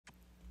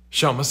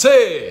Shamase!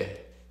 Hey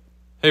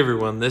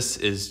everyone, this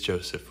is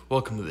Joseph.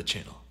 Welcome to the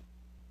channel.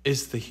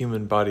 Is the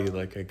human body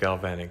like a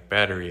galvanic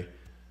battery?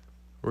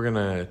 We're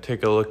gonna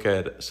take a look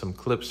at some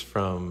clips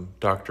from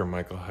Dr.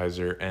 Michael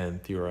Heiser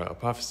and Theora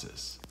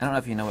Apophysis. I don't know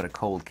if you know what a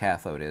cold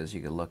cathode is.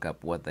 You could look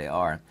up what they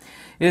are.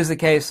 It is the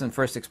case in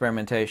first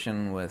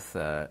experimentation with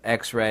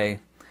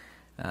X-ray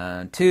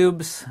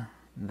tubes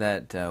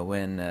that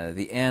when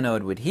the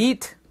anode would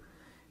heat,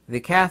 the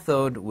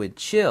cathode would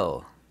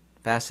chill.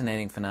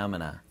 Fascinating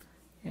phenomena.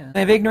 Yeah.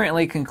 They've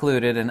ignorantly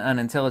concluded and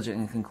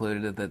unintelligently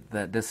concluded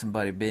that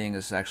disembodied being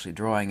is actually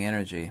drawing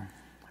energy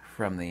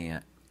from the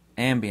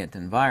ambient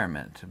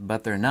environment,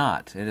 but they're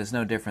not. It is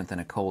no different than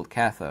a cold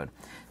cathode.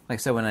 Like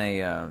I said, when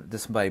a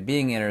disembodied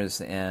being enters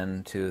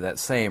into that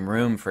same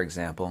room, for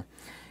example,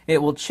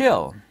 it will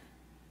chill.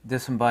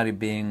 Disembodied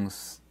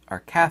beings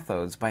are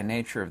cathodes by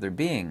nature of their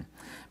being.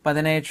 By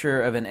the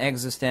nature of an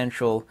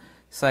existential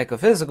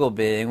psychophysical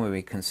being, where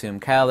we consume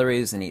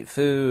calories and eat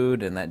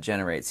food, and that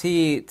generates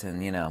heat,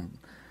 and, you know,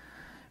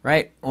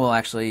 right? Well,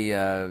 actually,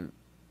 a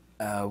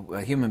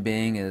human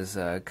being is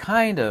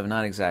kind of,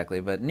 not exactly,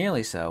 but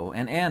nearly so,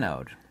 an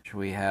anode.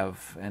 We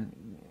have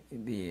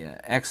the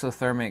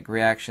exothermic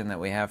reaction that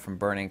we have from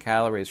burning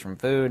calories from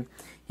food.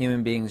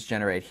 Human beings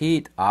generate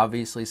heat,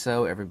 obviously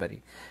so.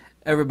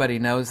 Everybody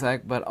knows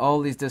that, but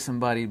all these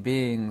disembodied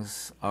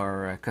beings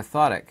are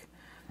cathodic.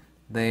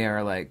 They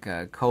are like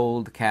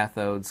cold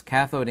cathodes,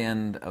 cathode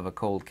end of a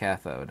cold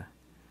cathode.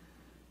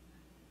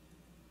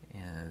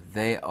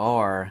 They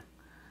are,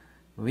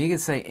 we could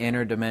say,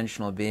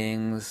 interdimensional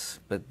beings,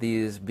 but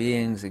these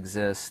beings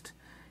exist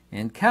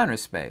in counter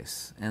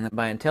space. And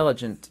by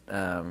intelligent,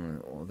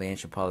 the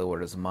ancient Pali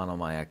word is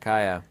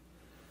monomyakaya,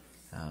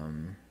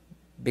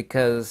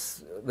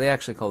 because they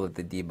actually call it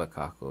the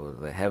dibakaku,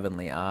 the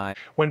heavenly eye.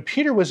 When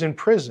Peter was in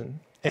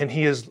prison, and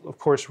he is, of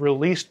course,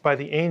 released by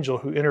the angel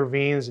who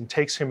intervenes and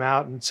takes him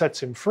out and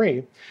sets him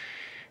free,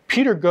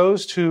 Peter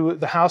goes to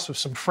the house of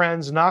some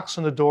friends, knocks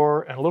on the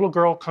door, and a little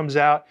girl comes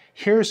out,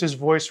 hears his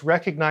voice,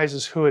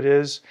 recognizes who it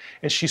is,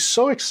 and she's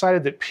so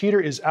excited that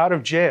Peter is out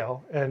of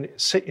jail and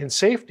in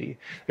safety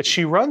that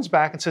she runs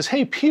back and says,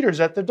 "Hey, Peter's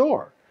at the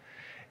door."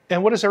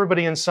 And what does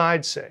everybody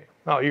inside say?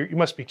 "Oh, you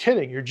must be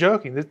kidding, you're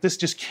joking, this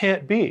just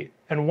can't be."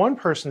 And one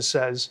person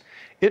says,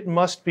 "It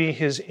must be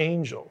his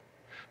angel."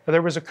 Now,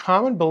 there was a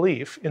common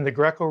belief in the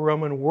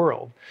Greco-Roman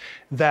world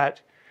that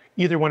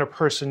either when a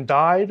person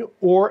died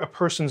or a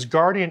person's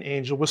guardian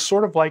angel was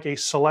sort of like a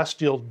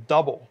celestial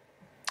double.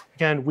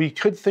 Again, we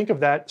could think of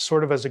that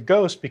sort of as a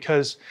ghost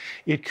because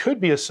it could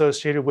be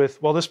associated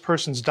with, well, this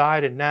person's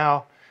died and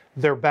now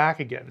they're back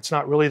again. It's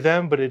not really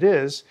them, but it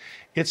is.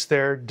 It's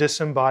their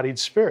disembodied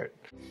spirit.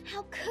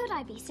 How could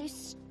I be so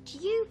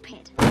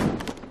stupid?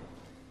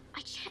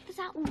 I checked this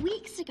out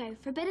weeks ago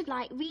for a bit of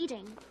light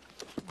reading.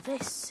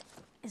 This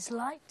is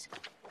light.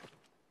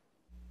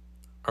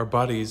 Our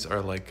bodies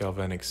are like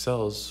galvanic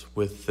cells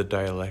with the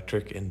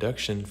dielectric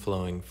induction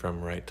flowing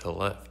from right to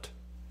left.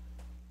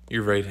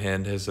 Your right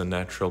hand has a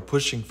natural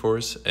pushing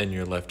force and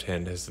your left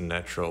hand has a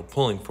natural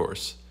pulling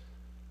force.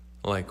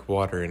 Like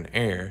water and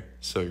air,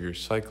 so you're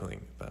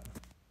cycling them.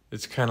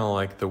 It's kind of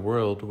like the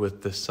world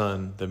with the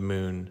sun, the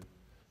moon,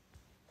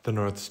 the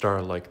North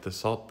Star like the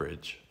salt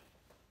bridge.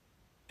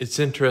 It's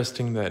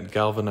interesting that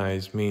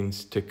galvanize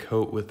means to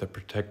coat with a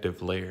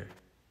protective layer.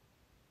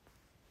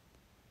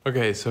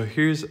 Okay, so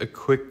here's a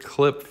quick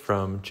clip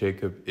from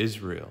Jacob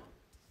Israel.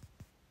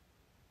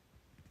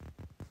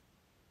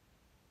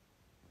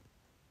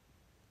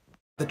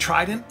 The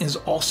trident is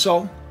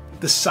also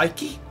the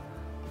psyche,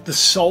 the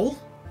soul.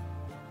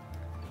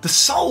 The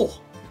soul,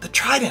 the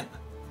trident,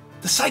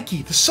 the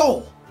psyche, the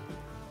soul.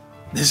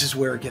 This is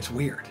where it gets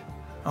weird,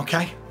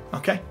 okay?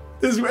 Okay?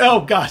 Oh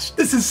gosh,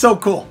 this is so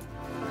cool.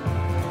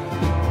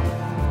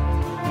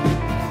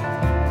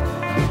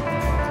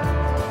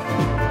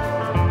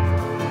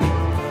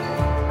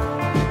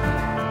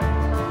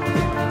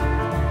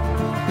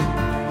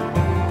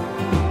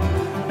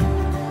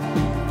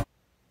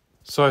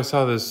 So I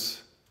saw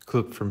this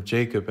clip from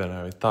Jacob and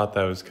I thought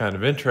that was kind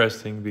of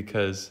interesting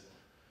because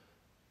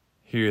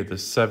here the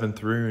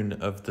 7th rune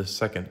of the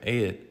 2nd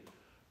ayat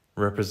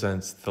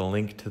represents the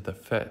link to the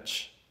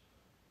fetch,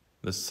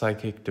 the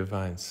psychic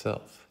divine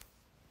self.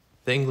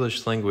 The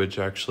English language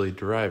actually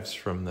derives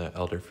from the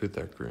Elder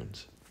Futhark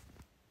runes.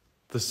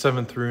 The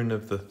 7th rune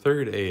of the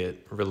 3rd ayat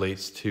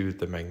relates to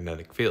the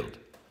magnetic field.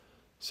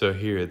 So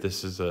here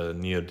this is a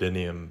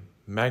neodymium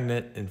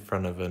magnet in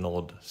front of an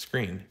old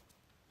screen.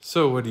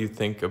 So what do you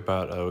think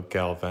about a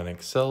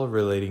galvanic cell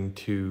relating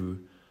to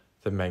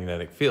the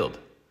magnetic field?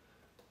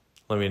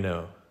 Let me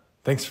know.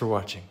 Thanks for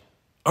watching.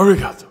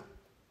 Arigato.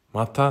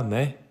 Mata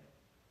ne.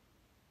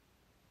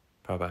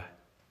 Bye-bye.